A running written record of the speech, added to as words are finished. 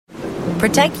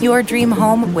Protect your dream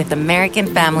home with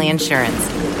American Family Insurance.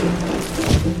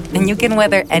 And you can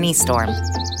weather any storm.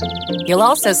 You'll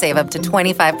also save up to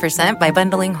 25% by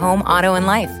bundling home, auto, and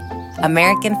life.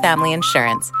 American Family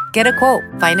Insurance. Get a quote.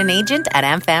 Find an agent at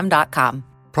amfam.com.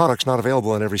 Products not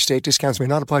available in every state. Discounts may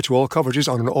not apply to all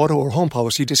coverages on an auto or home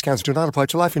policy. Discounts do not apply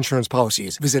to life insurance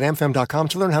policies. Visit amfam.com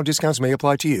to learn how discounts may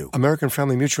apply to you. American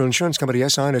Family Mutual Insurance Company,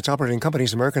 SI, and its operating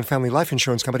companies, American Family Life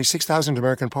Insurance Company, 6000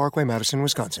 American Parkway, Madison,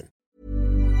 Wisconsin.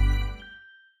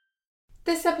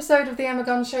 This episode of The Emma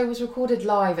Gunn Show was recorded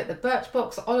live at the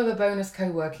Birchbox Oliver Bonus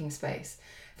co-working space.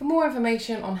 For more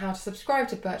information on how to subscribe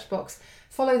to Birchbox,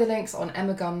 follow the links on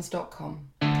emmaguns.com.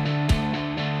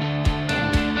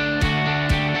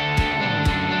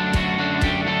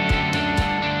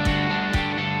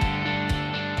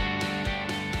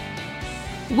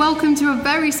 Welcome to a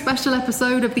very special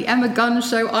episode of The Emma Gunn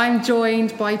Show. I'm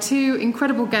joined by two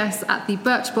incredible guests at the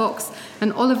Birchbox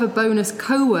and Oliver Bonus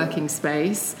co-working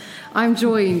space. I'm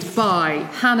joined by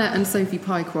Hannah and Sophie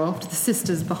Pycroft, the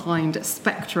sisters behind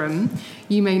Spectrum.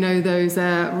 You may know those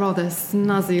rather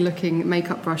snazzy-looking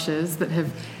makeup brushes that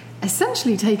have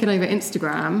essentially taken over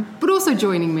Instagram. But also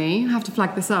joining me, I have to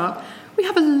flag this up, we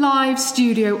have a live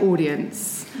studio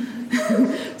audience.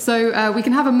 So we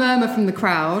can have a murmur from the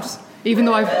crowd, even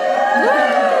though I've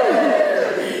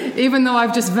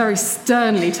just very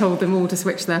sternly told them all to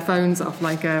switch their phones off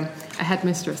like a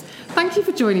headmistress. Thank you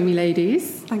for joining me,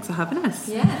 ladies. Thanks for having us.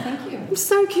 Yeah, thank you. I'm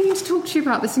so keen to talk to you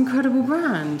about this incredible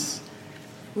brand.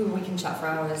 We can chat for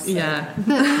hours. So. Yeah.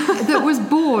 That was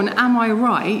born, am I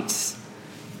right,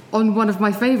 on one of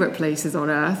my favourite places on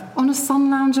earth, on a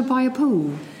sun lounger by a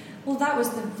pool. Well, that was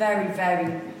the very,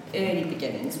 very early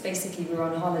beginnings. Basically, we were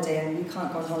on holiday and we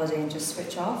can't go on holiday and just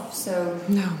switch off. So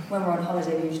when we're on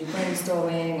holiday, we're usually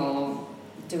brainstorming or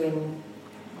doing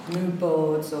mood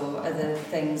boards or other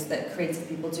things that creative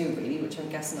people do, really, which I'm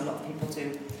guessing a lot of people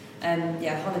do.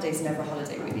 Holidays never a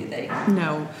holiday, really, are they?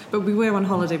 No, but we were on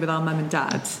holiday with our mum and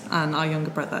dad and our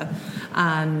younger brother,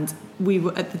 and we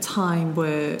were at the time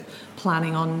were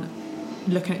planning on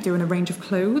looking at doing a range of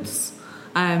clothes.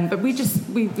 But we just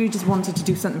wanted to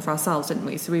do something for ourselves, didn't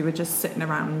we? So we were just sitting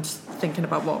around thinking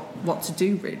about what to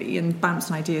do, really, and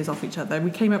bouncing ideas off each other. We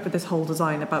came up with this whole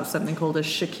design about something called a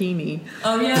shakini.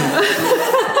 Oh, yeah.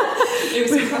 It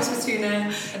was a cross between a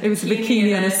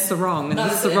bikini and a sarong, and the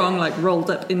sarong like rolled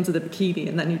up into the bikini,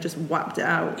 and then you just whapped it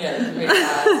out. Yeah, it was really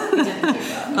bad. We didn't do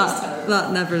that.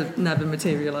 That never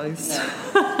materialised. No.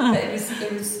 But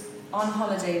it was on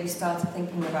holiday we started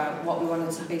thinking about what we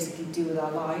wanted to basically do with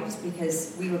our lives,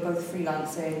 because we were both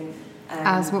freelancing.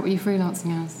 What were you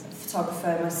freelancing as?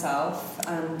 Photographer myself,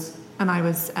 and I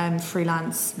was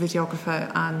freelance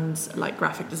videographer and like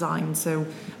graphic design. So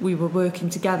we were working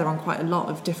together on quite a lot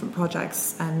of different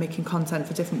projects and making content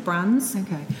for different brands.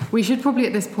 Okay, we should probably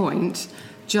at this point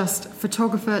just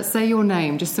photographer, say your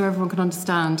name just so everyone can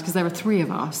understand, because there are three of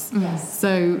us. Yes.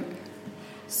 So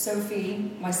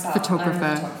Sophie, myself,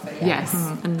 photographer, yeah. Yes,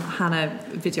 and Hannah,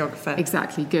 videographer.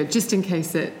 Exactly, good. Just in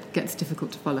case it gets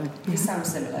difficult to follow. We sound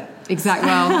similar. Exactly,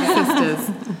 well, sisters.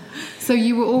 So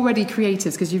you were already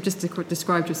creators, because you've just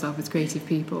described yourself as creative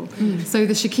people. So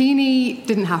the shakini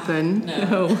didn't happen.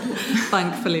 No,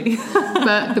 thankfully.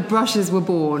 But the brushes were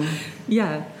born.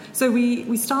 Yeah. So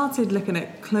we started looking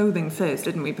at clothing first,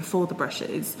 didn't we, before the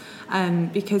brushes,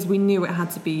 because we knew it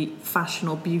had to be fashion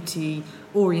or beauty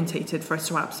orientated for us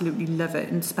to absolutely love it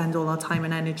and spend all our time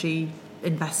and energy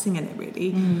investing in it,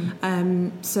 really.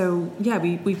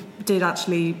 We did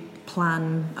actually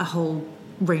plan a whole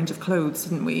range of clothes,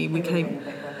 didn't we? We came,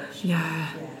 yeah.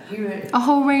 A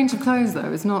whole range of clothes,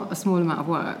 though, is not a small amount of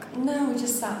work. No, we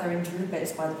just sat there and drew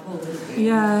bits by the pool, didn't we?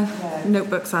 Yeah.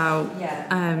 Notebooks out. Yeah.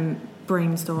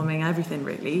 Brainstorming, everything,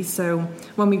 really. So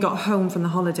when we got home from the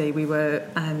holiday, we were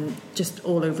just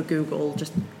all over Google,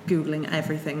 just Googling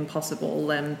everything possible,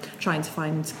 trying to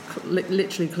find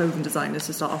literally clothing designers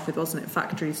to start off with, wasn't it?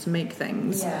 Factories to make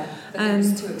things. Yeah, but it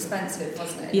was too expensive,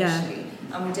 wasn't it, initially?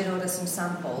 Yeah. And we did order some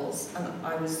samples, and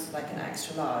I was like an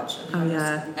extra large, and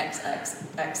was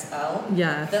XXXL.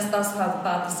 Yeah. That's how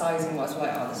bad the sizing was. We're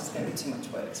like, this is going to be too much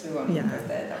work, so we won't even go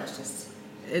there. That was just...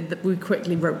 we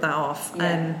quickly wrote that off.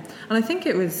 And I think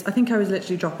I was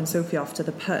literally dropping Sophie off to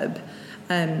the pub,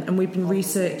 and we'd been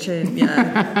researching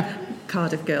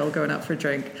Cardiff girl going out for a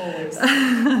drink. Always.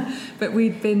 But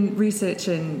we'd been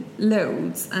researching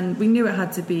loads, and we knew it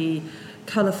had to be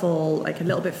colourful, like a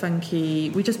little bit funky.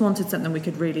 We just wanted something we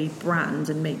could really brand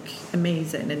and make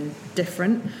amazing and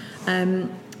different.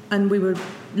 And we were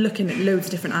looking at loads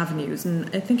of different avenues, and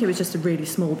I think it was just a really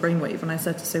small brainwave. And I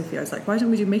said to Sophie, I was like, why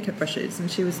don't we do makeup brushes? And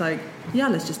she was like, yeah,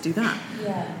 let's just do that.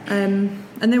 Yeah. And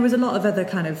there was a lot of other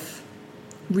kind of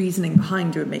reasoning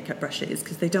behind doing makeup brushes,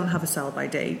 because they don't have a sell-by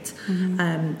date.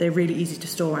 They're really easy to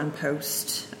store and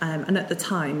post. And at the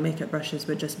time, makeup brushes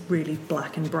were just really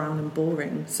black and brown and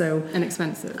boring. So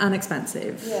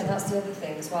Inexpensive. Yeah, that's the other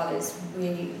thing as well, is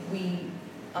we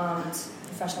aren't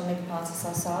professional makeup artists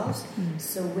ourselves.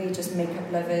 So we're just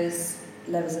makeup lovers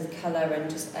of colour and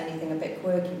just anything a bit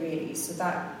quirky, really. So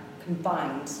that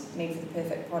combined made for the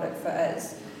perfect product for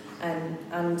us.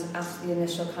 And after the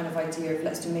initial kind of idea of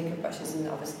let's do makeup brushes, and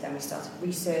obviously then we started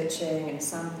researching and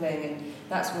sampling, and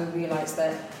that's when we realised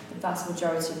that the vast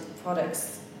majority of the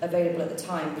products available at the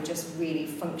time would just really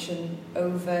function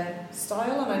over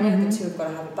style. And I know the two have got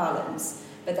to have a balance,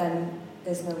 but then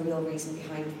there's no real reason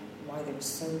behind why they were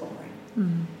so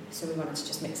boring. So we wanted to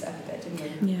just mix it up a bit,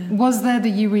 didn't we? Yeah. Was there the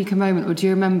eureka moment, or do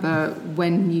you remember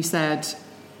when you said,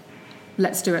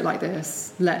 let's do it like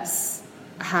this, let's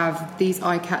have these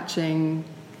eye-catching...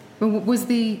 Was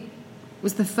the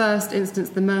first instance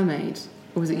the mermaid,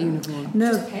 or was it unicorn?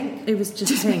 No, just pink. It was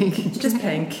just pink. Just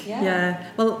pink.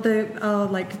 Yeah. Well,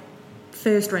 our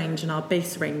first range and our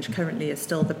base range currently is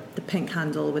still the pink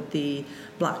handle with the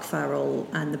black ferrule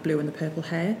and the blue and the purple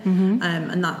hair,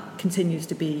 and that continues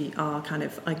to be our kind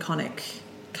of iconic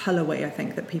colourway, I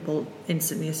think, that people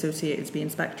instantly associate as being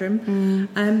Spectrum.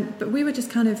 But we were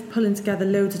just kind of pulling together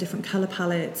loads of different colour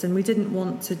palettes, and we didn't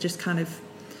want to just kind of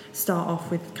start off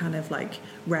with kind of like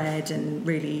red and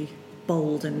really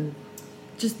bold, and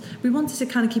just we wanted to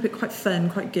kind of keep it quite fun,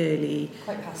 quite girly,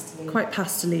 quite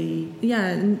pastely. Yeah,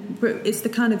 and it's the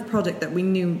kind of product that we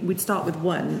knew we'd start with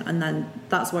one, and then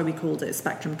that's why we called it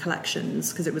Spectrum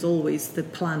Collections, because it was always the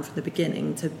plan from the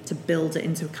beginning to build it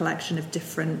into a collection of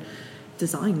different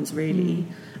designs, really,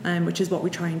 which is what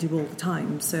we try and do all the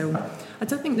time. So I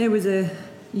don't think there was a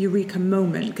eureka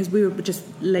moment, because we were just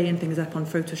laying things up on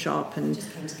Photoshop, and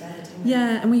just came together, didn't it?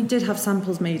 Yeah, and we did have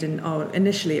samples made in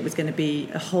initially it was going to be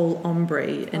a whole ombre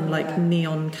in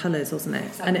neon colours, wasn't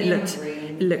it? Like and it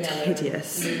green, looked yellow,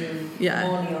 hideous. Blue, yeah,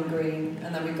 more neon green,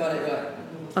 and then we got it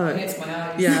it hits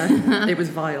my eyes. Yeah, it was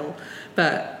vile.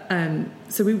 But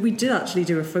so we did actually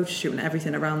do a photo shoot and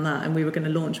everything around that, and we were going to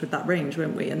launch with that range,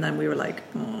 weren't we? And then we were like,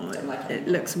 it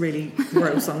looks really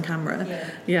gross on camera.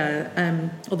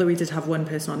 Although we did have one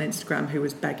person on Instagram who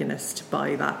was begging us to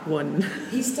buy that one.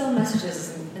 He still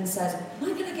messages and says, "Am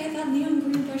I going to get that neon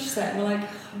green brush set?" And we're like,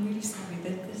 "I'm really sorry,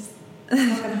 this is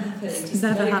not going to happen. Just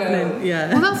never happening."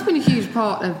 Yeah. Well, that's been a huge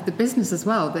part of the business as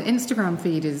well. The Instagram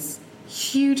feed is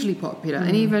hugely popular,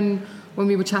 and even when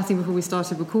we were chatting before we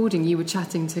started recording, you were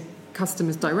chatting to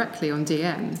customers directly on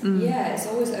DM. Yeah, it's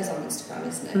always us on Instagram,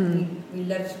 isn't it? We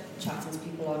love chatting to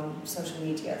people on social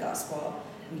media. That's what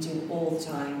we do all the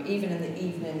time, even in the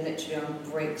evening, literally on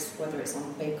breaks, whether it's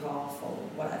on Pycroft or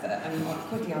whatever. And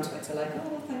quickly on Twitter,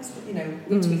 like, thanks for,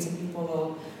 retweeting people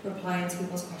or replying to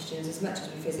people's questions as much as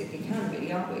we physically can,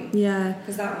 really, aren't we? Yeah.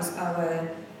 Because that was our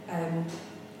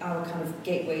kind of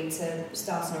gateway to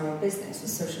starting our own business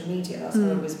was social media. That's how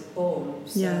it was born.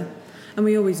 So. Yeah. And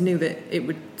we always knew that it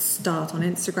would start on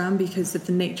Instagram because of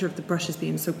the nature of the brushes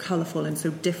being so colourful and so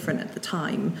different at the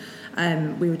time.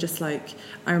 We were just like,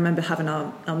 I remember having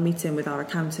our meeting with our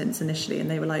accountants initially,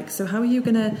 and they were like, "So how are you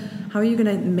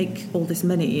gonna make all this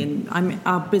money?" And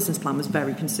our business plan was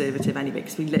very conservative anyway,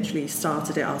 because we literally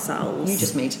started it ourselves. You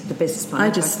just made the business plan. I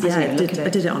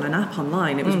did it on an app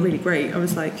online. It was really great. I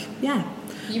was like, yeah.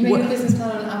 You made a business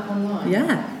plan on an app online?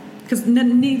 Yeah. Because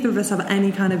neither of us have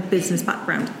any kind of business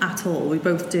background at all. We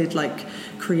both did like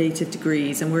creative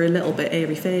degrees, and we're a little bit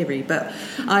airy-fairy, but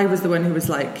I was the one who was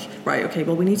like, right, okay,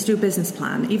 well, we need to do a business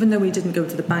plan. Even though we didn't go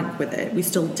to the bank with it, we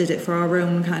still did it for our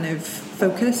own kind of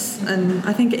focus, and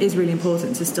I think it is really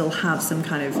important to still have some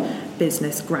kind of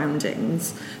business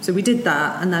groundings. So we did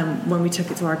that, and then when we took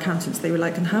it to our accountants, they were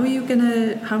like, and how are you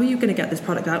gonna get this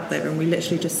product out there? And we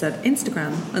literally just said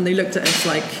Instagram, and they looked at us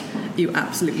like, you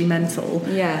absolutely mental.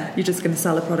 Yeah. You're just going to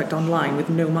sell a product online with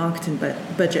no marketing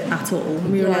budget at all.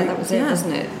 And we were like, that was it,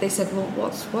 wasn't it? They said, well,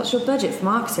 what's your budget for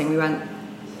marketing? We went,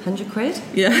 100 quid?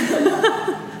 Yeah.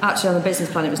 Actually, on the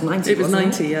business plan, it was 90. It was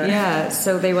 90, yeah. Yeah,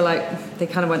 so they were like, they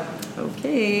kind of went,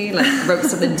 okay, like wrote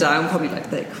something down, probably like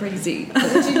they're crazy.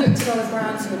 Did you look to other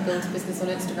brands who had built a business on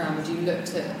Instagram, or did you look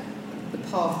at the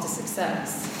path to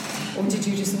success? Or did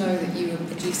you just know that you were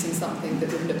producing something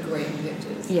that would look great in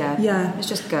pictures? Yeah. It's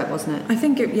just gut, wasn't it? I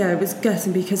think it was gut,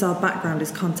 and because our background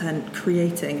is content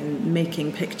creating and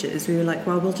making pictures, we were like,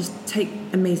 well, we'll just take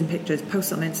amazing pictures,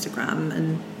 post it on Instagram,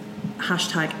 and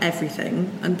hashtag everything,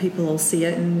 and people will see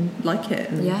it and like it.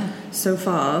 And so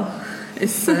far,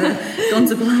 it's gone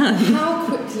to plan. How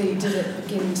quickly did it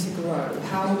begin to grow?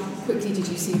 How quickly did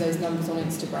you see those numbers on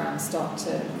Instagram start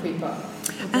to creep up?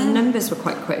 The numbers were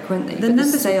quite quick, weren't they? The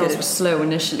sales were slow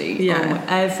initially. Yeah.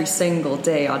 Every single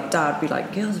day our dad would be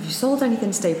like, girls, have you sold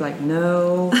anything today? We'd be like,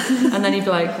 no. And then he'd be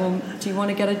like, well, do you want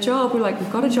to get a job? We're like,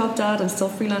 we've got a job, Dad. I'm still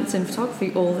freelancing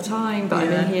photography all the time, but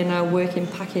I'm in here now working,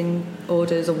 packing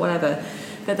orders or whatever.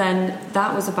 But then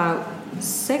that was about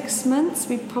 6 months.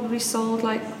 We probably sold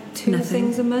like 2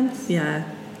 things a month.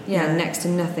 Yeah, next to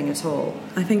nothing at all.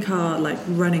 I think our like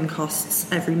running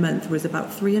costs every month was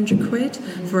about 300 quid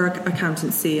for our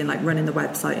accountancy and like running the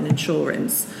website and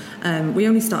insurance. We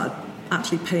only started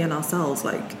actually paying ourselves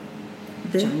like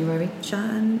January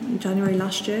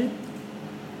last year.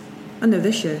 Oh no,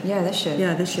 this year. Yeah, this year.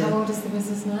 Yeah, this year. How old is the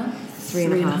business now?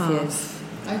 3.5 years.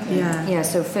 Okay. Yeah.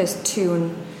 So first 2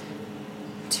 and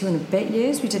a bit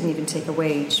years we didn't even take a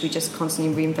wage. We just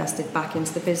constantly reinvested back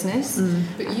into the business.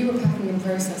 But you were packing and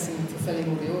processing and fulfilling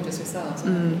all the orders yourselves,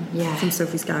 weren't you? Yeah. From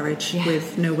Sophie's garage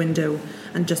with no window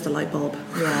and just a light bulb.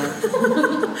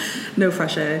 Yeah. No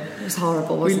fresh air. It was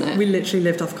horrible, wasn't it? We literally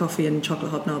lived off coffee and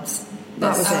chocolate hobnobs.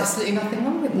 There's absolutely nothing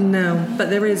wrong with that. No, but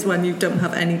there is when you don't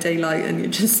have any daylight and you're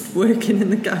just working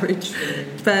in the garage.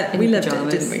 But we loved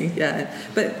it, didn't we? Yeah.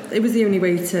 But it was the only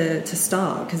way to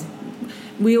start, because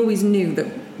we always knew that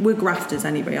we're grafters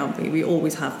anyway, aren't we? We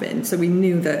always have been. So we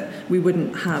knew that we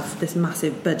wouldn't have this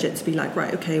massive budget to be like,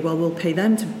 right, okay, well, we'll pay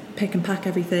them to pick and pack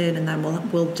everything, and then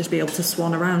we'll just be able to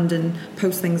swan around and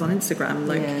post things on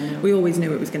Instagram. We always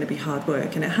knew it was going to be hard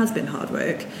work, and it has been hard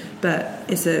work, but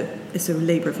it's a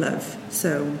labour of love.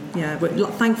 So yeah,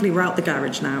 thankfully we're out the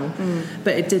garage now,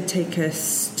 but it did take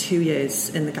us 2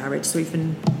 years in the garage, so we've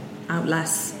been out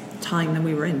less time than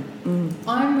we were in.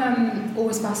 I'm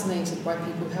always fascinated by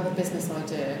people who have a business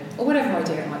idea, or whatever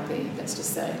idea it might be, let's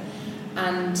just say,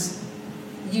 and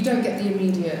you don't get the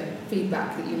immediate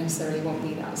feedback that you necessarily want,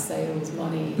 be that sales,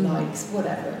 money, likes,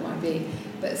 whatever it might be,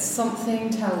 but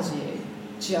something tells you,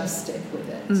 just stick with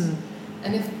it.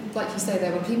 And if, like you say,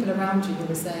 there were people around you who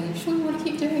were saying, you sure you want to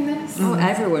keep doing this? Oh,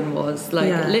 everyone was.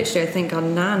 Literally, I think our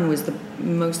nan was the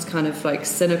most kind of like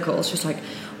cynical. She was like,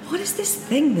 what is this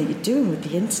thing that you're doing with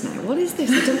the internet? What is this?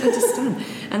 I don't understand.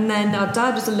 And then our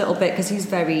dad was a little bit, because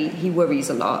he worries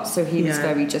a lot, so he was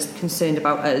very just concerned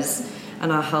about us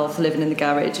and our health, living in the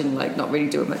garage and like not really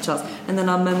doing much else. And then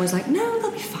our mum was like, no, they'll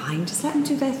be fine, just let them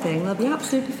do their thing, they'll be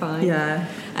absolutely fine.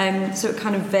 So it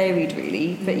kind of varied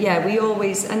really, but yeah, we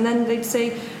always, and then they'd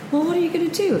say, well, what are you going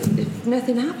to do if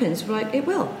nothing happens? We're like, it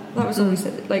will. That was always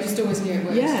like, just always knew it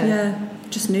would.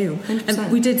 Just knew. 100%. And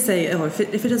we did say, if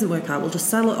it doesn't work out, we'll just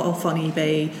sell it off on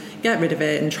eBay, get rid of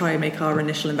it, and try and make our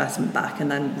initial investment back, and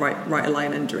then write a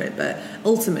line under it. But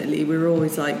ultimately, we were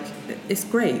always like, it's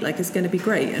great, like it's going to be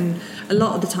great. And a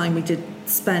lot of the time, we did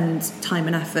spend time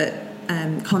and effort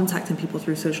contacting people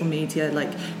through social media, like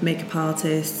makeup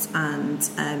artists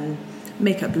and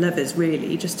makeup lovers,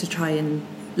 really, just to try and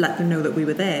let them know that we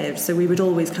were there. So we would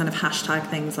always kind of hashtag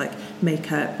things like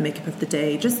makeup of the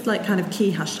day, just like kind of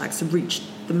key hashtags to reach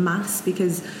the mass,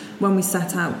 because when we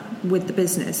set out with the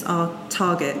business, our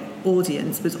target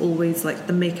audience was always like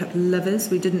the makeup lovers.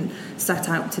 We didn't set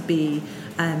out to be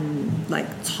like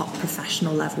top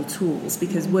professional level tools,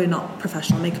 because we're not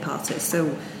professional makeup artists,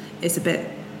 so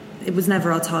it was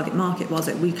never our target market, was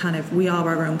it? We are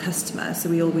our own customer, so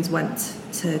we always went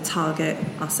to target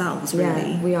ourselves,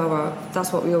 really. Yeah,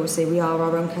 that's what we always say, we are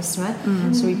our own customer.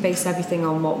 So we base everything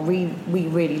on what we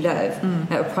really love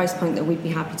at a price point that we'd be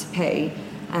happy to pay,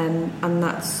 and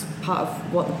that's part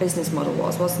of what the business model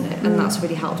was, wasn't it? And that's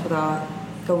really helped with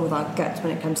going with our guts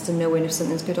when it comes to knowing if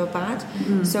something's good or bad.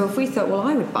 So if we thought, well,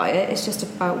 I would buy it, it's just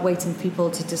about waiting for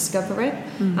people to discover it,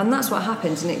 and that's what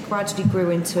happened. And it gradually grew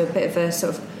into a bit of a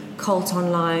sort of cult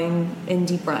online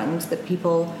indie brand that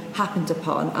people happened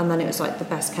upon, and then it was like the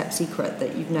best kept secret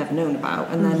that you've never known about.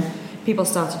 And then people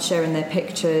started sharing their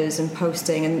pictures and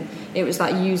posting, and it was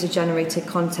that user generated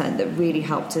content that really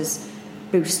helped us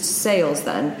boost sales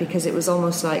then, because it was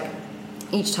almost like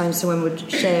each time someone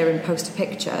would share and post a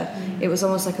picture, it was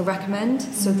almost like a recommend.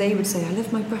 So they would say, I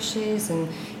love my brushes,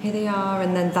 and here they are,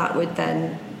 and then that would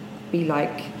then be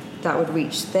like, that would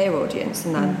reach their audience,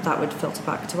 and then that would filter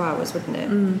back to ours, wouldn't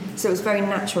it? So it was very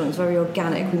natural, it was very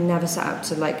organic. We never set out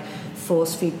to like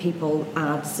force feed people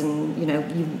ads and, you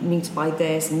need to buy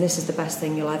this and this is the best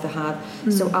thing you'll ever have.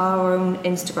 So our own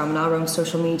Instagram and our own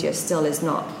social media still is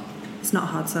not, it's not a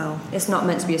hard sell. It's not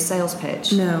meant to be a sales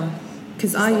pitch. No,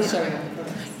 because showing off the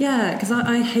products. Yeah, because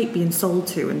I hate being sold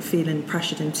to and feeling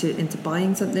pressured into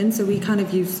buying something. So we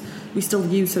still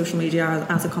use social media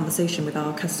as a conversation with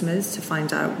our customers to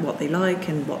find out what they like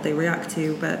and what they react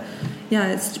to. But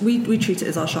yeah, we treat it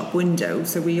as our shop window.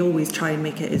 So we always try and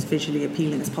make it as visually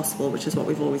appealing as possible, which is what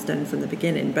we've always done from the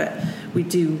beginning. But we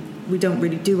don't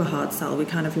really do a hard sell. We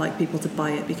kind of like people to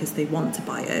buy it because they want to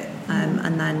buy it.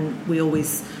 And then we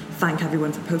always thank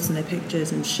everyone for posting their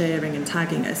pictures and sharing and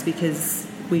tagging us, because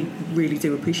we really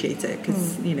do appreciate it,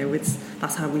 because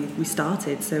that's how we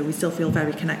started. So we still feel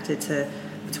very connected to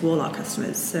all our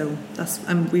customers. So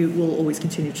we will always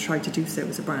continue to try to do so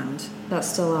as a brand.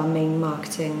 That's still our main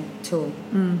marketing tool.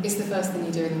 It's the first thing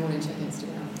you do in the morning, check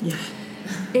Instagram. Yeah.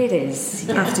 It is.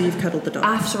 Yeah. After you've cuddled the dog.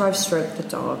 After I've stroked the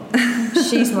dog.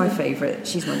 She's my favourite.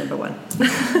 She's my number one.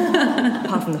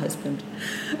 Apart from the husband.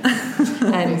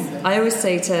 I always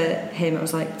say to him, I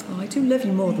was like, I do love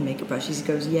you more than makeup brushes. He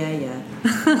goes, yeah.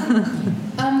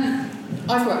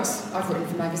 I've written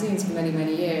for magazines for many,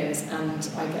 many years, and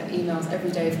I get emails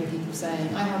every day from people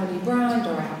saying, I have a new brand,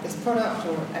 or I have this product,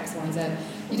 or X, Y, and Z.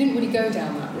 You didn't really go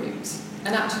down that route.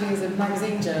 And actually, as a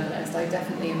magazine journalist, I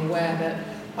definitely am aware that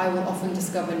I will often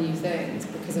discover new things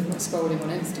because of my scrolling on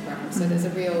Instagram. So there's a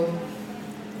real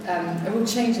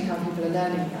change in how people are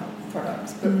learning about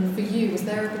products. But for you, was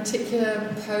there a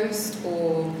particular post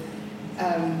or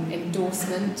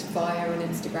endorsement via an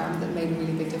Instagram that made a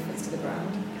really big difference to the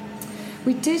brand?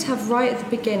 We did have, right at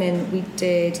the beginning, we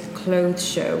did the clothes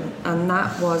show, and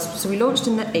that was, so we launched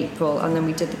in the April, and then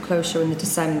we did the clothes show in the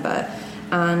December.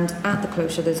 And at the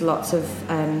clothes show, there's lots of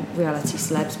reality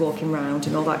celebs walking around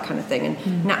and all that kind of thing.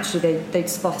 And naturally, they'd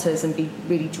spot us and be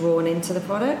really drawn into the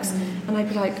products. And I'd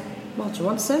be like, well, do you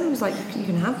want some? It was like, you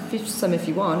can have some if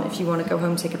you want. If you want to go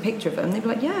home and take a picture of them. And they'd be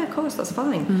like, yeah, of course, that's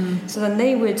fine. So then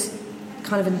they would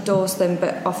kind of endorse them,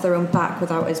 but off their own back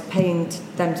without us paying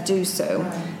them to do so.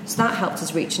 So that helped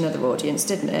us reach another audience,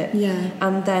 didn't it? Yeah.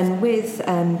 And then with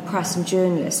press and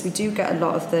journalists, we do get a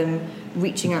lot of them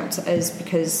reaching out to us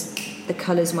because the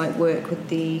colours might work with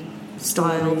the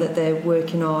style that they're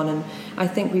working on. And I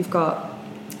think we've got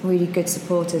really good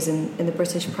supporters in the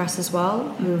British press as well,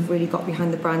 who have really got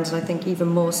behind the brand, and I think even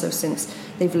more so since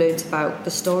they've learned about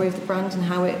the story of the brand and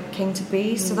how it came to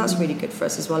be. So that's really good for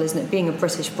us as well, isn't it? Being a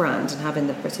British brand and having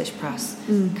the British press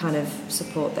kind of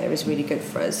support there is really good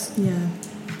for us. Yeah.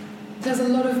 There's a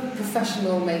lot of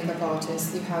professional makeup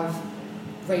artists who have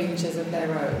ranges of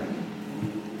their own.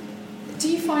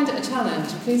 Do you find it a challenge?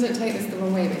 Please don't take this the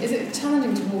wrong way, but is it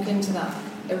challenging to walk into that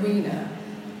arena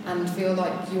and feel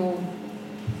like you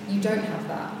don't have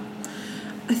that?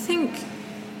 I think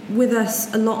with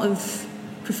us, a lot of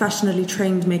professionally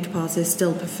trained makeup artists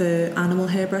still prefer animal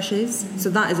hair brushes. So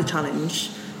that is a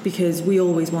challenge, because we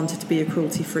always wanted to be a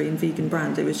cruelty-free and vegan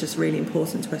brand. It was just really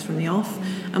important to us from the off.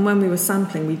 And when we were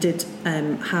sampling, we did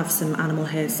have some animal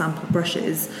hair sample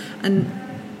brushes, and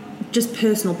just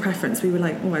personal preference, we were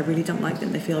like, I really don't like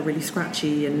them. They feel really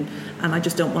scratchy, and I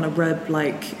just don't want to rub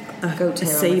like a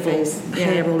sable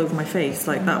hair all over my face.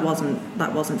 Like that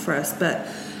wasn't for us. But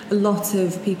a lot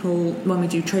of people, when we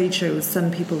do trade shows, some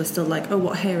people are still like,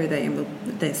 what hair are they? And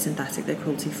they're synthetic, they're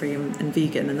cruelty-free and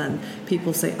vegan. And then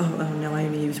people say, oh no, I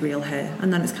only use real hair.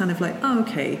 And then it's kind of like,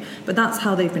 okay. But that's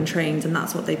how they've been trained, and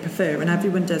that's what they prefer. And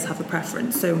everyone does have a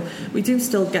preference. So we do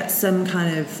still get some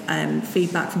kind of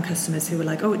feedback from customers who are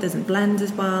like, it doesn't blend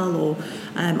as well, or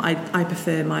I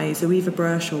prefer my Zoeva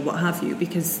brush, or what have you,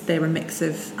 because they're a mix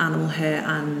of animal hair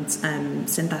and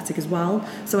synthetic as well.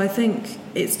 So I think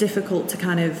it's difficult to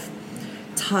kind of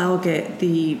target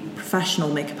the professional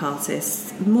makeup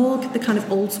artists, more the kind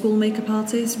of old school makeup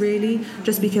artists, really,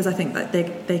 just because I think that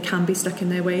they can be stuck in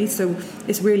their ways. So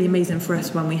it's really amazing for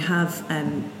us when we have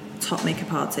top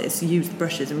makeup artists use the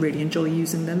brushes and really enjoy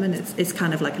using them, and it's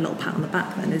kind of like a little pat on the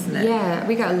back then, isn't it? Yeah,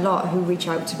 we get a lot who reach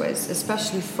out to us,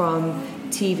 especially from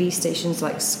TV stations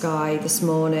like Sky This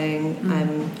Morning,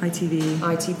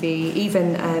 ITV,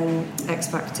 even X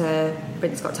Factor,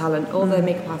 Britain's Got Talent. All the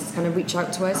makeup artists kind of reach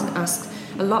out to us and ask.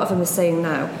 A lot of them are saying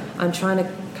now, I'm trying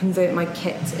to convert my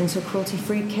kit into a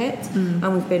cruelty-free kit,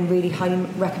 and we've been really highly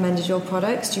recommended your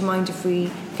products. Do you mind if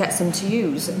we get some to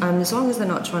use? And as long as they're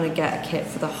not trying to get a kit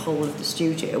for the whole of the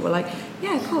studio, we're like,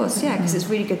 yeah, of course, yeah, because it's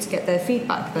really good to get their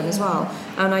feedback then as well.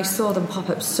 And I saw them pop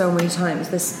up so many times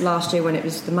this last year when it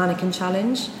was the mannequin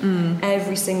challenge.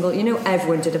 Every single,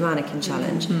 everyone did a mannequin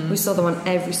challenge. We saw them on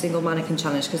every single mannequin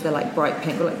challenge because they're like bright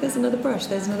pink. We're like, there's another brush.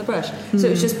 So it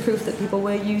was just proof that people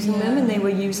were using them, and they were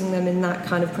using them in that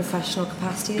kind of professional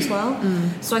capacity as well.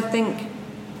 So I think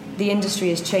the industry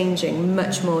is changing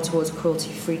much more towards a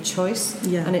cruelty-free choice,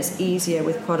 and it's easier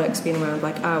with products being around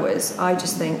like ours. I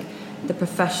just think the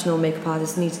professional makeup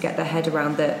artists need to get their head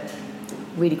around that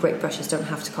really great brushes don't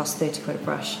have to cost 30 quid a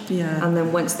brush. Yeah. And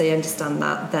then once they understand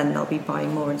that, then they'll be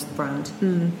buying more into the brand.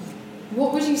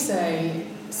 What would you say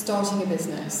starting a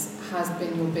business has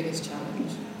been your biggest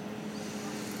challenge?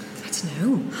 I don't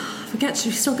know.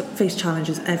 We still face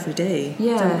challenges every day,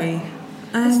 Yeah. don't we?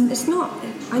 It's not.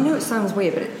 I know it sounds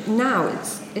weird, but now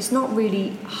it's not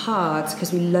really hard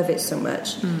because we love it so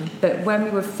much. But when we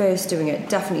were first doing it,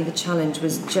 definitely the challenge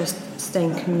was just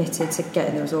staying committed to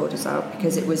getting those orders out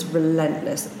because it was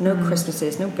relentless. No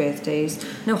Christmases, no birthdays,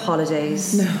 no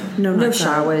holidays, no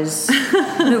showers,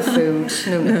 no food,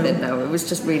 no nothing. No, it was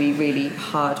just really, really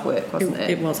hard work, wasn't it?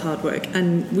 It was hard work,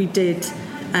 and we did.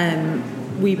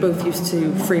 We both used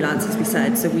to freelance, as we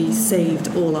said, so we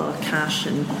saved all our cash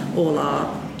and all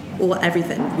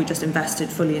everything. We just invested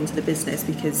fully into the business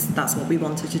because that's what we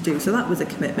wanted to do. So that was a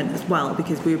commitment as well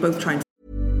because we were both trying to...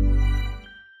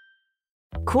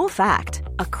 Cool fact,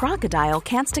 a crocodile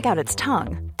can't stick out its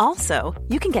tongue. Also,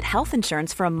 you can get health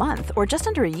insurance for a month or just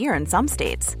under a year in some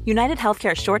states. United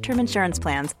Healthcare short-term insurance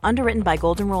plans, underwritten by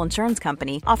Golden Rule Insurance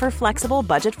Company, offer flexible,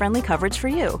 budget-friendly coverage for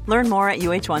you. Learn more at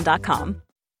uh1.com.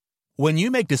 When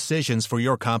you make decisions for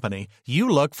your company, you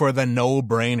look for the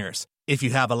no-brainers. If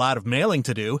you have a lot of mailing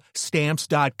to do,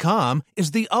 Stamps.com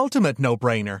is the ultimate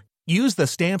no-brainer. Use the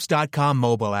Stamps.com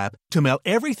mobile app to mail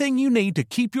everything you need to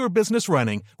keep your business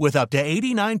running with up to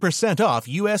 89% off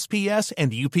USPS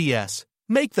and UPS.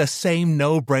 Make the same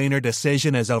no-brainer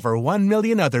decision as over 1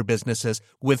 million other businesses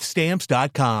with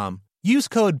Stamps.com. Use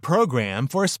code PROGRAM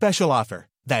for a special offer.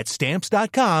 That's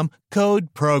Stamps.com,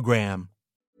 code PROGRAM.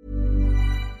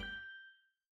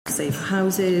 Save for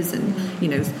houses and,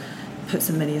 put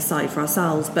some money aside for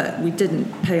ourselves, but we didn't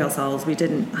pay ourselves. We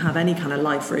didn't have any kind of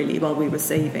life really while we were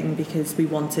saving because we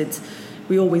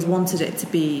always wanted it to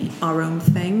be our own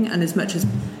thing. And as much as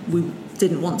we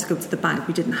didn't want to go to the bank,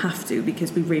 we didn't have to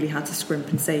because we really had to scrimp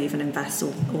and save and invest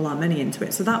all our money into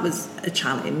it. So that was a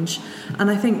challenge. And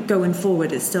I think going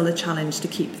forward, it's still a challenge to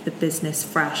keep the business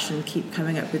fresh and keep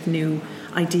coming up with new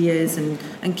ideas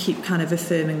and keep kind of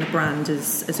affirming the brand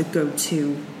as a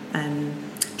go-to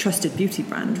trusted beauty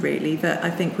brand, really. That I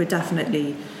think we're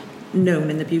definitely known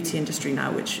in the beauty industry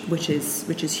now, which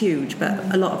is huge.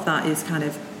 But a lot of that is kind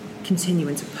of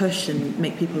continuing to push and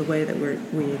make people aware that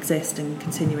we exist and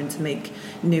continuing to make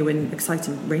new and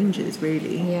exciting ranges,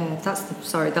 really. Yeah, that's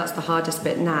the hardest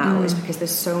bit now is because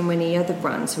there's so many other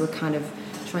brands who are kind of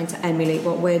trying to emulate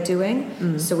what we're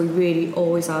doing. So we really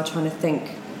always are trying to think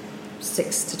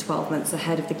 6 to 12 months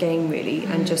ahead of the game, really,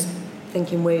 and just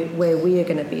thinking where we are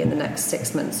going to be in the next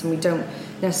 6 months. And we don't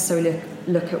necessarily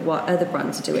look at what other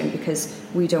brands are doing because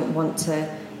we don't want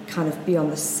to kind of be on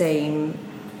the same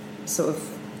sort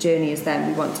of journey as them.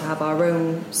 We want to have our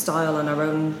own style and our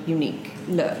own unique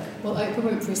look. Well, Oprah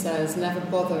Winfrey says never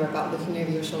bother about looking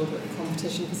over your shoulder at the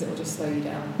competition because it will just slow you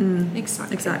down.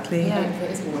 Exactly. Yeah.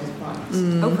 Oprah is always right.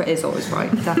 Oprah is always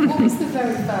right. What was the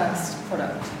very first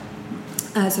product?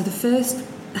 So the first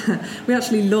we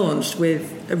actually launched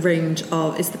with a range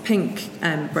of, it's the pink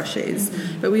brushes,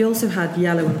 but we also had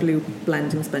yellow and blue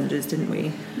blending sponges, didn't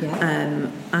we? Yeah.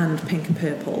 And pink and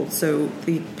purple. So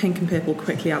the pink and purple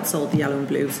quickly outsold the yellow and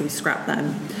blue, so we scrapped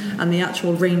them. And the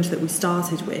actual range that we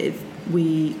started with,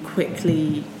 we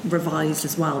quickly revised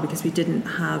as well because we didn't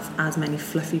have as many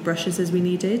fluffy brushes as we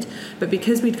needed. But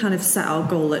because we'd kind of set our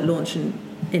goal at launch in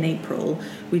April,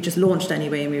 we just launched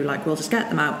anyway, and we were like, we'll just get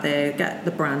them out there, get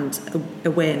the brand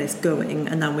awareness going,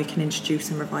 and then we can introduce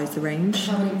and revise the range.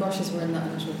 How many brushes were in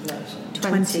that initial collection?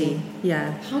 20,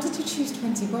 yeah. How did you choose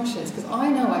 20 brushes? Because I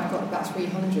know I've got about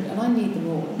 300 and I need them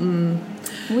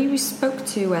all. We spoke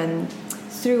to,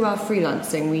 through our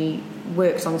freelancing, we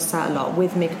worked on set a lot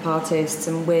with makeup artists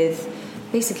and with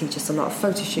basically just a lot of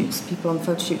photo shoots, people on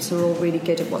photo shoots who are all really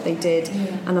good at what they did.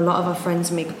 And a lot of our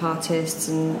friends are makeup artists,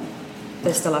 and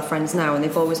they're still our friends now, and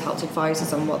they've always helped advise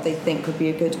us on what they think would be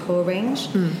a good core range.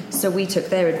 So we took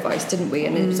their advice, didn't we?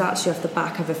 And it was actually off the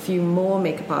back of a few more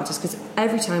makeup artists, because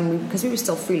every time because we were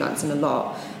still freelancing a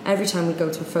lot, every time we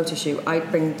go to a photo shoot,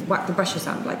 I'd whack the brushes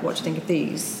out, like, what do you think of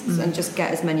these? And just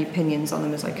get as many opinions on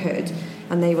them as I could.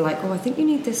 And they were like, oh, I think you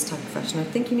need this type of brush, and I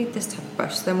think you need this type of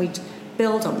brush. So then we'd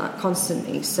build on that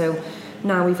constantly. So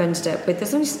now we've ended up with,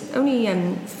 there's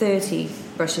only 30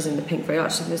 brushes in the pink range.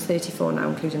 Actually, there's 34 now,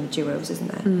 including the duos, isn't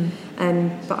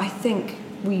there? But I think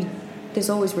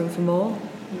there's always room for more.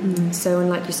 So, and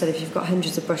like you said, if you've got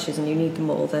hundreds of brushes and you need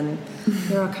them all, then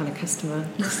you're our kind of customer.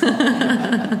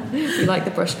 We like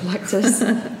the brush collectors.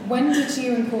 When did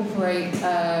you incorporate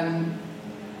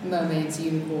mermaids,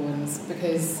 unicorns?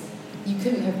 Because you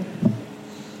couldn't have...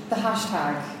 The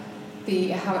hashtag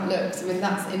how it looks. I mean,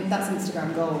 that's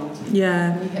Instagram gold.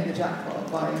 Yeah. You hit the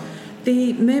jackpot by...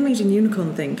 The mermaid and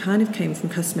unicorn thing kind of came from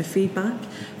customer feedback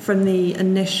from the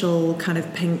initial kind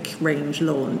of pink range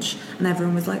launch, and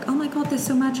everyone was like, oh my god, they're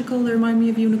so magical, they remind me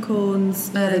of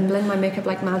unicorns. They blend my makeup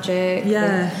like magic.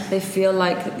 Yeah. They feel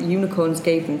like unicorns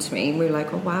gave them to me, and we were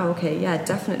like, oh wow, okay, yeah,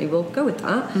 definitely, we'll go with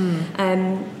that.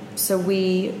 So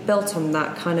we built on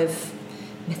that kind of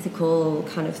mythical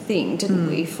kind of theme, didn't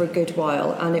we, for a good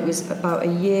while. And it was about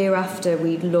a year after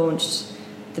we'd launched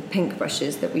the pink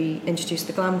brushes that we introduced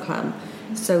the Glam Clam.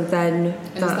 So then...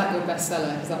 And is that your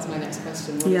bestseller? Because that's my next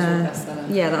question. What is your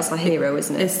bestseller? Yeah, that's our hero,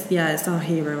 isn't it? It's our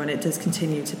hero, and it does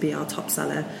continue to be our top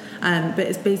seller. But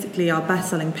it's basically our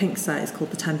best-selling pink set is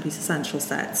called the 10-piece essential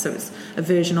set. So it's a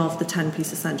version of the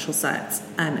 10-piece essential set,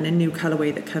 in a new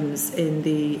colourway that comes in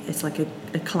it's like a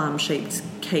clam-shaped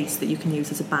case that you can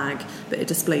use as a bag, but it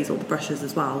displays all the brushes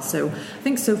as well. So I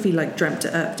think Sophie dreamt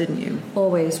it up, didn't you?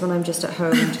 Always, when I'm just at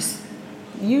home,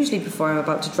 usually before I'm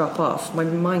about to drop off, my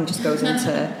mind just goes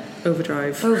into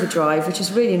overdrive, which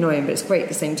is really annoying, but it's great at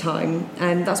the same time.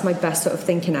 And that's my best sort of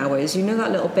thinking hours. You know,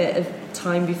 that little bit of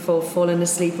time before falling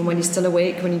asleep and when you're still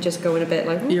awake, when you just go in a bit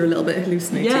like... You're a little bit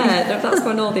hallucinating. Yeah, that's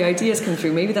when all the ideas come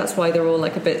through. Maybe that's why they're all a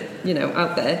bit,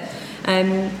 out there.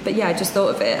 But yeah, I just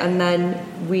thought of it, and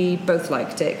then we both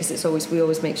liked it, because we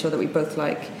always make sure that we both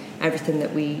like everything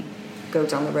that we go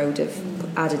down the road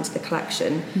of adding to the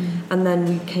collection. And then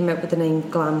we came up with the name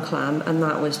Glam Clam, and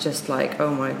that was just like,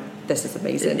 oh my, this is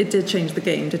amazing. It did change the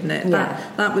game, didn't it?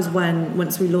 Yeah. That was when,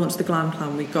 once we launched the Glam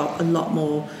Clam, we got a lot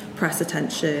more press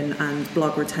attention and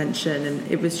blogger attention,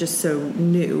 and it was just so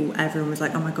new. Everyone was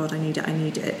like, oh my god, I need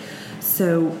it.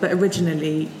 So, but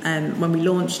originally, when we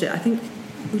launched it, I think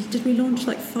did we launch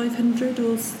 500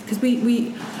 or... Because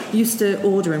we used to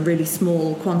order in really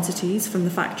small quantities from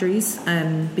the factories,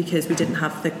 because we didn't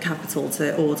have the capital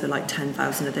to order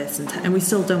 10,000 of this, and we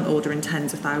still don't order in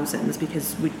tens of thousands,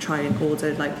 because we try and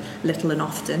order little and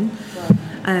often.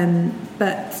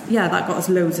 But yeah, that got us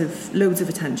loads of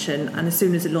attention, and as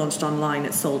soon as it launched online,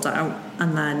 it sold out,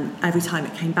 and then every time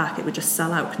it came back, it would just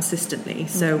sell out consistently.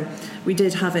 So we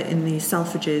did have it in the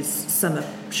Selfridges summer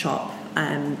shop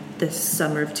this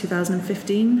summer of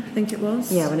 2015, I think it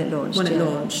was. Yeah, when it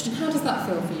launched. And how does that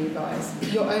feel for you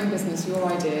guys? Your own business, your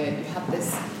idea, you had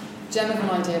this gem of an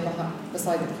idea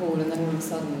beside the pool, and then all of a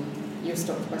sudden you're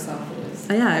stopped by Selfridges.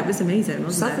 Oh, yeah, it was amazing,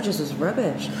 wasn't Selfridges was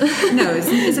rubbish. No,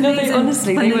 it's amazing.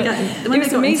 Honestly, it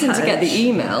was amazing to get the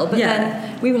email, but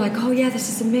then we were like, oh yeah, this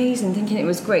is amazing, thinking it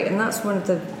was great. And that's one of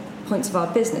the points of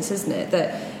our business, isn't it?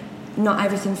 That not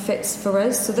everything fits for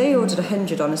us. So they ordered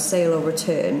 100 on a sale or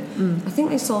return. I think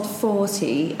they sold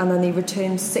 40, and then they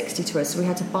returned 60 to us, so we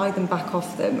had to buy them back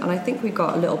off them. And I think we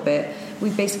got a little bit... We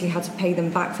basically had to pay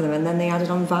them back for them, and then they added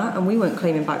on VAT, and we weren't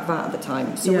claiming back VAT at the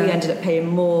time. So we ended up paying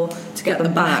more to get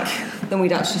them back than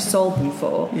we'd actually sold them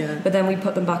for. Yeah. But then we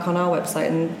put them back on our website,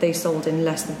 and they sold in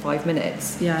less than 5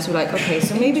 minutes. Yeah. So we're like, okay,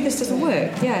 so maybe this doesn't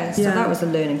work. Yeah, so that was a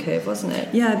learning curve, wasn't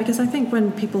it? Yeah, because I think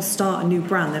when people start a new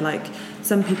brand, they're like...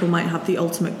 Some people might have the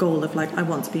ultimate goal of I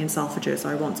want to be in Selfridges, or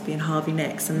I want to be in Harvey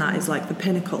Nicks, and that is the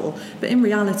pinnacle. But in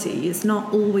reality, it's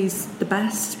not always the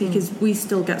best, because we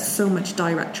still get so much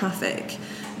direct traffic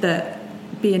that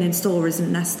being in store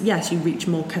isn't necessary. Yes, you reach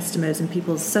more customers, and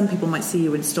some people might see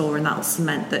you in store, and that'll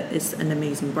cement that it's an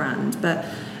amazing brand. But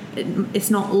it's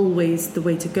not always the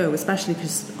way to go, especially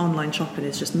because online shopping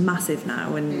is just massive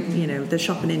now, and the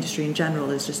shopping industry in general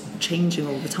is just changing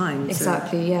all the time.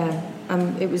 Exactly, yeah.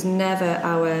 It was never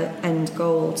our end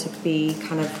goal to be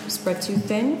kind of spread too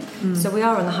thin. So we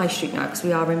are on the high street now, because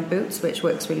we are in Boots, which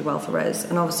works really well for us.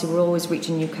 And obviously we're always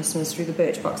reaching new customers through the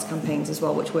Birchbox campaigns as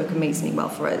well, which work amazingly well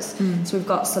for us. So we've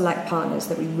got select partners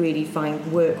that we really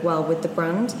find work well with the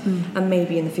brand. And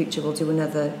maybe in the future we'll do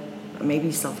another... Maybe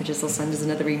Selfridges will send us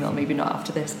another email, maybe not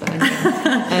after this, but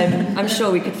anyway. I'm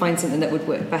sure we could find something that would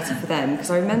work better for them,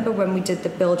 because I remember when we did the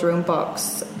build your own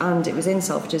box, and it was in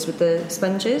Selfridges with the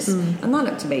sponges, and that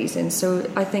looked amazing. So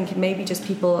I think maybe just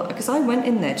people, because I went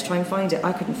in there to try and find it,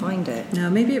 I couldn't find it.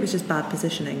 No, maybe it was just bad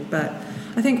positioning, but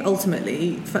I think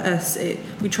ultimately for us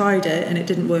we tried it and it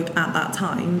didn't work at that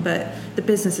time, but the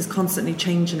business is constantly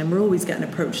changing, and we're always getting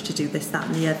approached to do this, that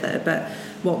and the other. But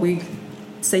what we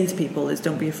say to people is,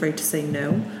 don't be afraid to say no,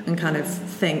 and kind of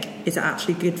think, is it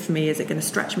actually good for me? Is it going to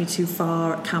stretch me too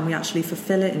far? Can we actually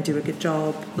fulfill it and do a good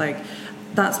job?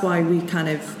 That's why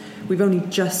we've only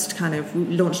just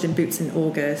we launched in Boots in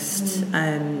August.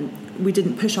 We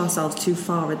didn't push ourselves too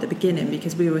far at the beginning,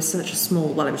 because we were such a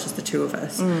small, it was just the two of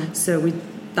us. So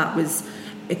that was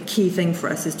a key thing for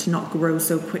us, is to not grow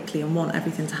so quickly and want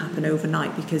everything to happen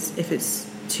overnight, because if it's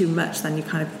too much, then you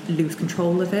kind of lose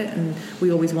control of it, and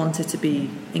we always wanted to be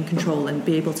in control and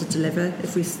be able to deliver.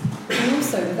 And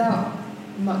also, without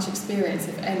much experience,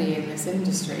 if any, in this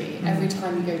industry, every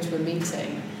time you go to a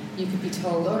meeting, you could be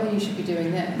told, oh, no, you should be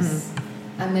doing this,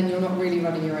 and then you're not really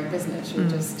running your own business, you're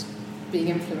just being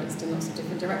influenced in lots of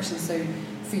different directions. So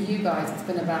for you guys, it's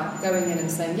been about going in and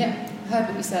saying, yeah, heard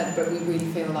what you said, but we really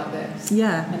feel like this,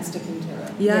 and sticking to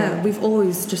it. Yeah, we've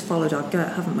always just followed our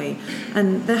gut, haven't we?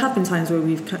 And there have been times where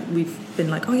we've been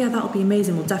like, oh yeah, that'll be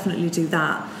amazing, we'll definitely do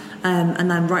that,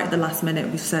 and then right at the last minute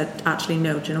we've said, actually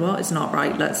no, do you know what, it's not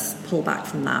right, let's pull back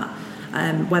from that.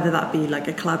 Whether that be like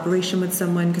a collaboration with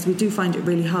someone, because we do find it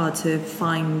really hard to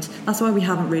find. That's why we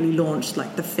haven't really launched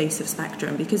like the face of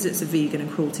Spectrum, because it's a vegan and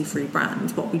cruelty-free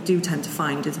brand. What we do tend to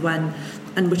find is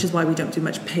which is why we don't do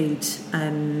much paid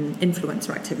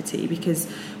influencer activity, because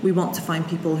we want to find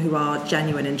people who are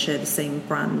genuine and share the same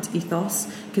brand ethos.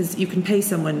 Because you can pay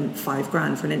someone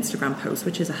 $5,000 for an Instagram post,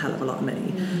 which is a hell of a lot of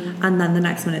money, and then the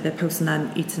next minute they're posting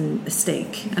them eating a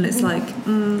steak, and it's like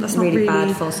that's not really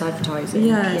bad false advertising.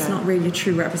 It's not really a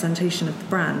true representation of the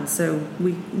brand. So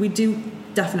we do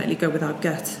definitely go with our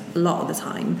gut a lot of the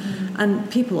time, and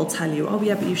people will tell you, oh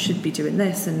yeah, but you should be doing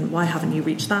this, and why haven't you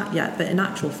reached that yet? But in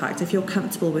actual fact, if you're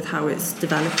comfortable with how it's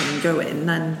developing and going,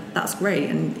 then that's great,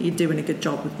 and you're doing a good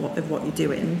job with what you're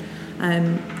doing,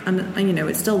 and you know,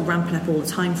 it's still ramping up all the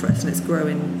time for us, and it's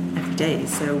growing every day,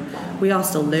 so we are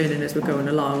still learning as we're going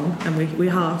along, and we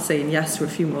are saying yes to a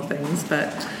few more things,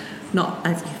 but not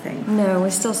everything. No, we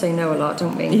still say no a lot,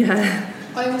 don't we? Yeah.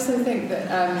 I also think that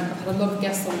I've had a lot of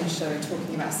guests on this show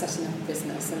talking about setting up a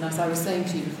business, and as I was saying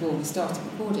to you before we started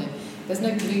recording, there's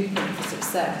no blueprint for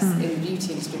success in the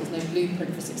beauty industry, there's no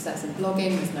blueprint for success in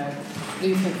blogging, there's no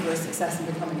blueprint for success in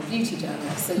becoming a beauty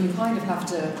journalist, so you kind of have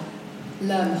to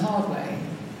learn the hard way.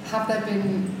 Have there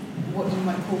been what you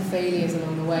might call failures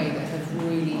along the way that have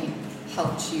really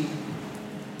helped you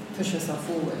push yourself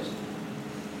forward?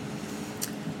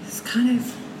 It's kind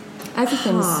of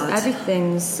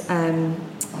everything's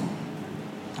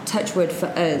touch wood for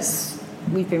us.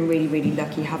 We've been really, really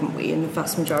lucky, haven't we, in the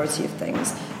vast majority of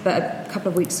things. But a couple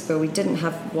of weeks ago, we didn't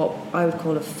have what I would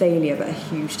call a failure, but a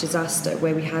huge disaster,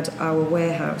 where we had our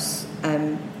warehouse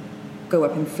go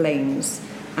up in flames,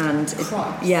 and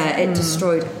it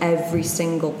destroyed every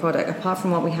single product, apart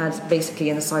from what we had basically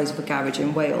in the size of a garage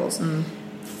in Wales.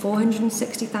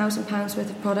 £460,000 worth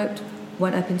of product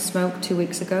went up in smoke 2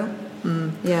 weeks ago.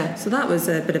 Yeah. So that was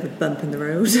a bit of a bump in the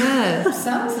road. Yeah.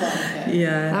 Sounds like it.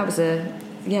 Yeah. That was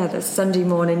the Sunday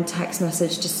morning text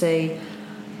message to say,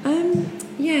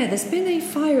 there's been a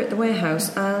fire at the warehouse,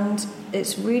 and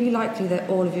it's really likely that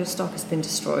all of your stock has been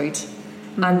destroyed.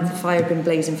 And the fire had been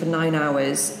blazing for 9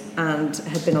 hours and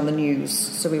had been on the news.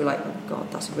 So we were like, oh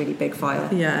God, that's a really big fire.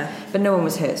 Yeah. But no one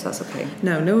was hurt, so that's okay.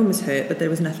 No one was hurt, but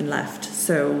there was nothing left.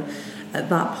 So at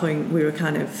that point, we were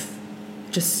kind of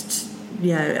just...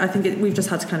 Yeah, I think we've just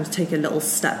had to kind of take a little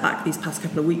step back these past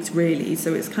couple of weeks, really.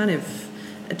 So it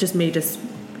just made us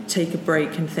take a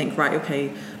break and think, right,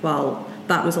 okay, well,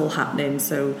 that was all happening,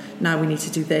 so now we need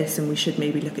to do this, and we should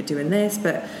maybe look at doing this.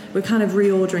 But we're kind of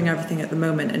reordering everything at the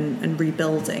moment and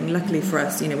rebuilding. Luckily for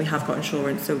us, you know, we have got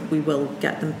insurance, so we will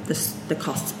get the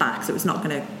costs back. So it's not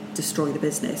going to destroy the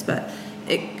business, but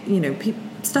it, you know,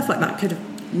 stuff like that could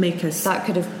have made us. That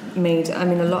could have made. I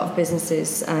mean, a lot of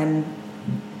businesses.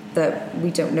 That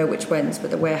we don't know which ones,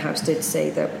 but the warehouse did say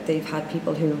that they've had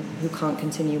people who can't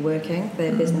continue working.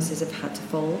 Their businesses have had to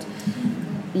fold.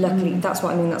 Luckily, that's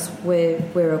what I mean. That's where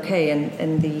we're okay, and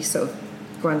in the sort of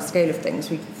grand scale of things,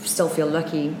 we still feel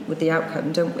lucky with the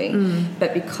outcome, don't we?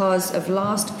 But because of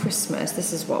last Christmas,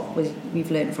 this is what we've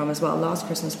learned from as well. Last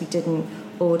Christmas, we didn't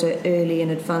order early in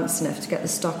advance enough to get the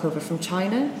stock over from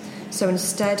China. So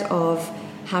instead of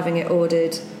having it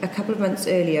ordered a couple of months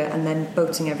earlier and then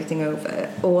boating everything over,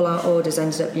 all our orders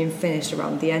ended up being finished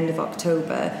around the end of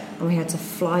October, and we had to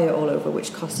fly it all over,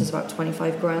 which cost us about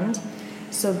 $25,000.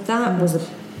 So that was a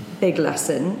big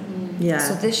lesson. Yeah.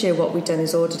 So this year what we've done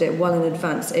is ordered it well in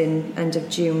advance in end of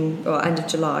June or end of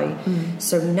July.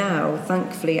 So now,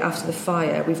 thankfully, after the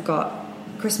fire, we've got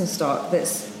Christmas stock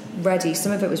that's ready.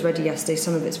 Some of it was ready yesterday,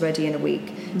 some of it's ready in a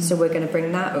week. So we're going to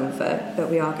bring that over, but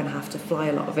we are going to have to fly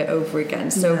a lot of it over again.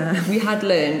 So we had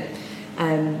learned,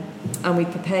 and we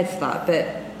prepared for that. But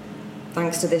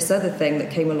thanks to this other thing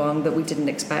that came along that we didn't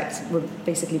expect, we're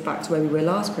basically back to where we were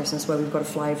last Christmas, where we've got to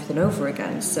fly everything over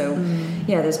again. So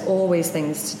there's always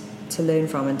things to learn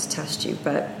from and to test you.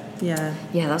 But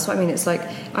that's what I mean. It's like,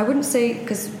 I wouldn't say,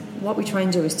 because what we try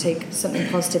and do is take something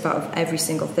positive out of every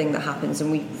single thing that happens,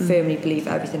 and we firmly believe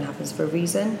everything happens for a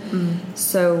reason.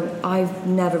 So I've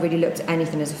never really looked at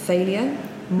anything as a failure,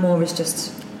 more as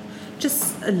just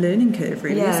just a learning curve,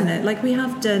 really, isn't it? Like, we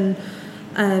have done,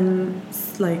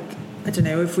 like, I don't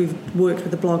know, if we've worked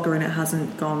with a blogger and it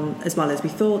hasn't gone as well as we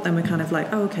thought, then we're kind of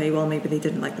like, oh, okay, well, maybe they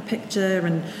didn't like the picture.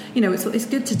 And, you know, it's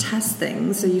good to test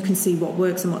things so you can see what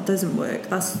works and what doesn't work.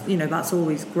 That's, you know, that's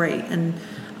always great. And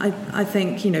I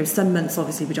think, you know, some months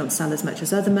obviously we don't sell as much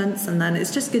as other months, and then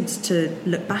it's just good to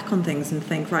look back on things and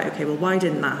think, right, okay, well, why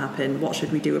didn't that happen? What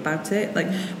should we do about it? Like,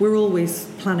 we're always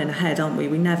planning ahead, aren't we?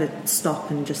 We never stop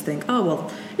and just think, oh,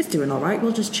 well, it's doing all right,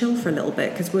 we'll just chill for a little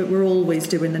bit, because we're always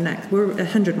doing the next. We're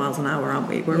 100 miles an hour, aren't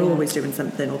we? We're always doing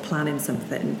something or planning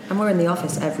something. And we're in the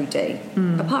office every day,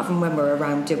 apart from when we're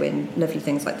around doing lovely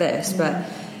things like this. But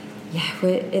yeah,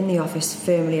 we're in the office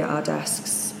firmly at our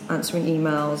desks, answering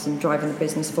emails and driving the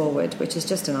business forward, which is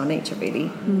just in our nature,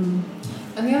 really. And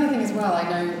the other thing as well, I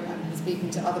know, speaking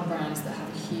to other brands that have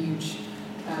a huge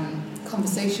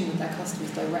conversation with their customers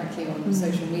directly on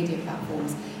social media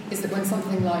platforms, is that when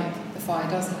something like the fire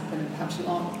does happen and perhaps you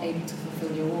aren't able to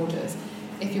fulfil your orders,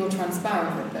 if you're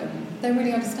transparent with them, they're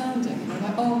really understanding. And they're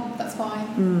like, oh, that's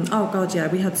fine. Oh, God, yeah.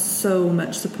 We had so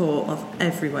much support of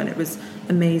everyone. It was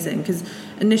amazing. Because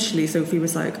initially Sophie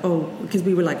was like, oh, because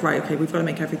we were like, right, okay, we've got to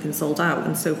make everything sold out.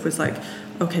 And Sophie was like,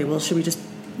 okay, well, should we just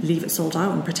leave it sold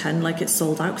out and pretend like it's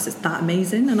sold out because it's that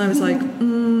amazing? And I was like,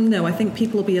 no, I think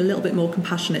people will be a little bit more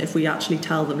compassionate if we actually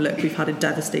tell them, look, we've had a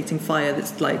devastating fire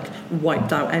that's like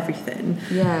wiped out everything.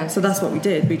 Yeah. So that's what we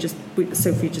did.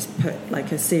 Sophie just put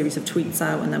like a series of tweets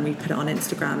out, and then we put it on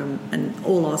Instagram and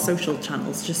all our social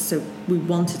channels, just so we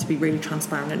wanted to be really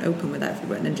transparent and open with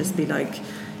everyone and just be like,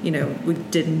 you know, we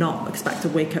did not expect to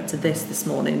wake up to this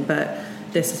morning, but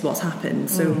this is what's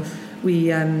happened. So we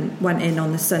went in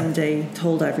on the Sunday,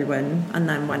 told everyone, and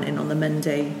then went in on the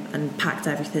Monday and packed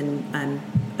everything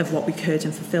of what we could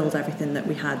and fulfilled everything that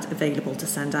we had available to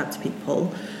send out to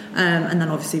people. And then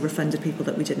obviously refunded people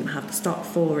that we didn't have the stock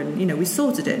for. And, you know, we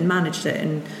sorted it and managed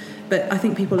it. But I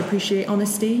think people appreciate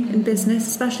honesty in business,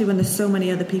 especially when there's so many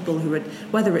other people who would,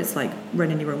 whether it's like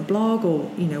running your own blog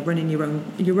or, you know, running your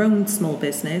own small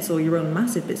business or your own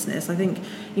massive business. I think,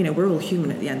 you know, we're all human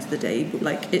at the end of the day.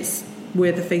 Like,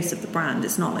 we're the face of the brand.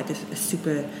 It's not like a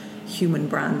super human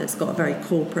brand that's got a very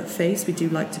corporate face. We do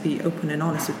like to be open and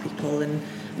honest with people and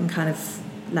kind of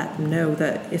let them know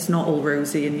that it's not all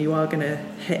rosy and you are going to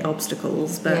hit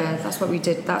obstacles. But yeah, that's what we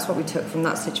did. That's what we took from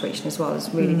that situation as well, is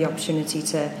really the opportunity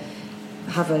to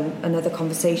have another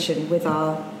conversation with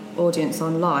our audience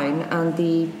online, and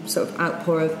the sort of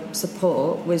outpour of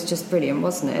support was just brilliant,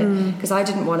 wasn't it? Because I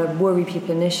didn't want to worry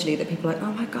people initially, that people were like,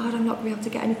 oh my God, I'm not going to be able to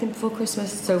get anything before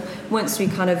Christmas. So once we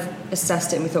kind of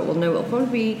assessed it and we thought, well, no, it'll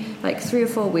probably be like 3 or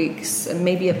 4 weeks and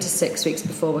maybe up to 6 weeks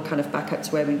before we're kind of back up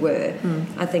to where we were.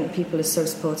 I think people are so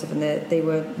supportive, and they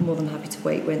were more than happy to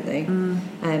wait, weren't they?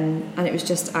 And it was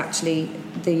just actually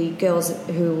the girls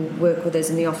who work with us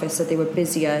in the office said they were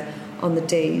busier on the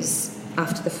days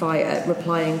after the fire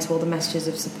replying to all the messages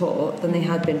of support than they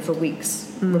had been for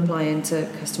weeks replying to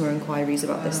customer inquiries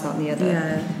about this, that and the other.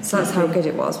 Yeah, so that's how good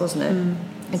it was, wasn't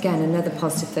it? Again, another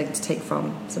positive thing to take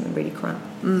from something really crap.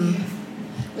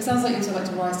 It sounds like you also like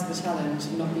to rise to the challenge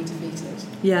and not be defeated.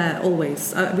 Yeah,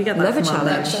 always. We get that Love from a our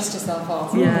challenge. mums. Dust yourself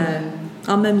off. Yeah.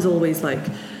 Our mum's always like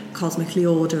cosmically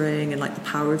ordering and like the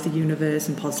power of the universe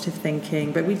and positive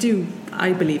thinking, but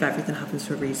I believe everything happens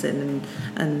for a reason,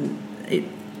 and it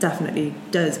definitely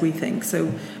does, we think.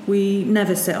 So we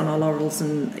never sit on our laurels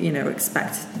and, you know,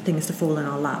 expect things to fall in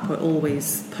our lap. We're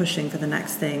always pushing for the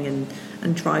next thing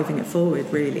and driving it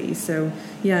forward, really. So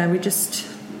yeah, we just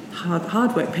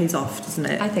hard work pays off, doesn't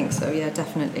it? I think so, yeah,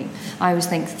 definitely. I always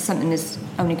think something is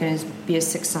only going to be as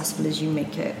successful as you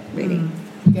make it, really.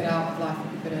 You get out of life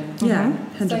what you put in. Yeah,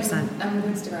 100%. Same, and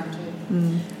with Instagram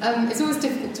too. It's always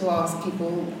difficult to ask people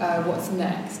what's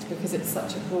next, because it's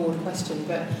such a broad question,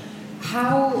 but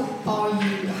how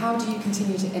do you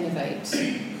continue to innovate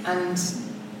and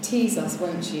tease us,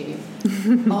 won't you?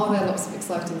 Are there lots of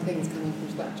exciting things coming from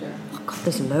Spectra? Oh God,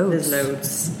 there's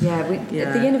loads. Yeah,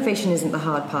 the innovation isn't the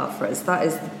hard part for us. That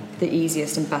is the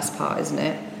easiest and best part, isn't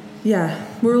it? Yeah,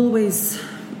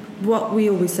 what we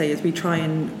always say is we try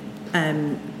and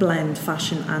blend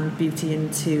fashion and beauty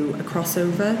into a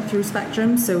crossover through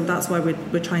Spectrum. So that's why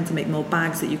we're trying to make more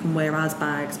bags that you can wear as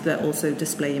bags, but also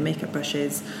display your makeup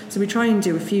brushes. So we try and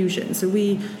do a fusion. So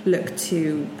we look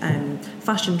to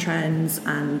fashion trends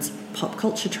and pop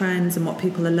culture trends and what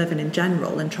people are loving in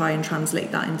general, and try and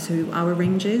translate that into our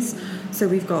ranges. So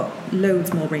we've got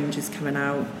loads more ranges coming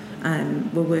out.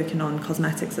 We're working on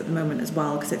cosmetics at the moment as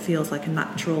well, because it feels like a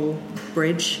natural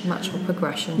bridge, natural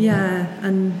progression. Yeah,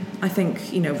 and I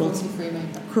think, you know, cruelty-free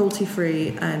makeup,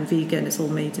 cruelty-free and vegan. It's all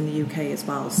made in the UK as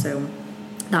well. So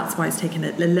that's why it's taken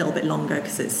a little bit longer,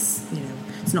 because it's,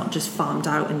 it's not just farmed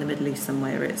out in the Middle East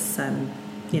somewhere. It's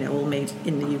all made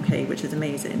in the UK, which is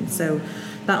amazing. So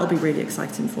that'll be really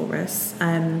exciting for us.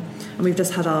 And we've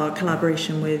just had our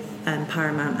collaboration with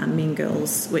Paramount and Mean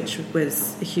Girls, which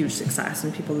was a huge success,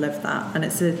 and people love that. And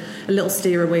it's a little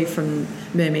steer away from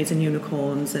mermaids and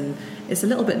unicorns, and it's a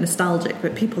little bit nostalgic,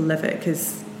 but people love it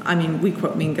because, we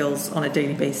quote Mean Girls on a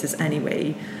daily basis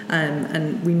anyway,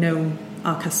 and we know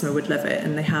our customer would love it,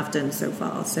 and they have done so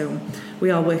far. So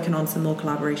we are working on some more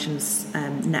collaborations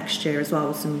next year as well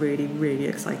with some really, really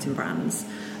exciting brands.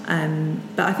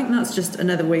 But I think that's just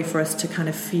another way for us to kind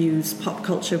of fuse pop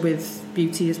culture with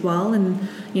beauty as well, and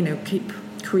keep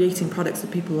creating products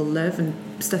that people will love and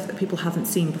stuff that people haven't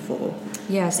seen before.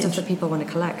 Yeah, stuff that people want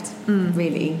to collect,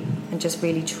 really, and just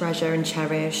really treasure and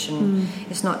cherish. And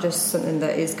it's not just something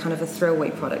that is kind of a throwaway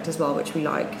product as well, which we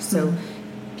like. So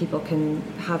people can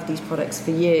have these products for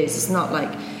years. It's not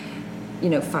like,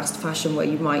 fast fashion where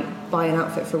you might buy an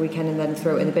outfit for a weekend and then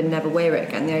throw it in the bin and never wear it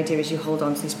again. The idea is you hold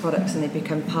on to these products and they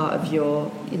become part of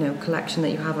your, collection that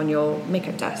you have on your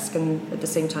makeup desk, and at the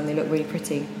same time they look really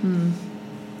pretty.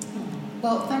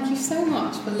 Well, thank you so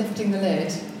much for lifting the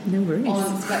lid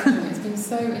on Spectrum. It's been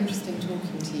so interesting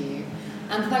talking to you.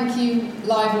 And thank you,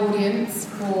 live audience,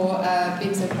 for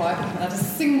being so quiet. We haven't had a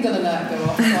single alert go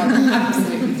off, so I'm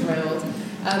absolutely thrilled.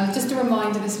 Just a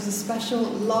reminder, this was a special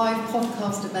live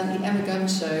podcast event, the Emma Gunn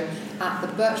Show, at the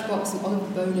Birchbox and Oliver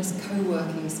Bonus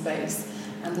co-working space.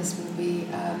 And this will be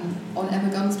on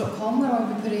emmaguns.com, where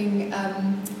I'll be putting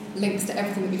links to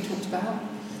everything that we've talked about,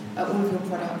 all of your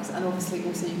products, and obviously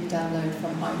also you can download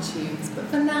from iTunes. But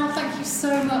for now, thank you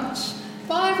so much.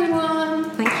 Bye, everyone.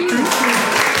 Thank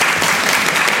you.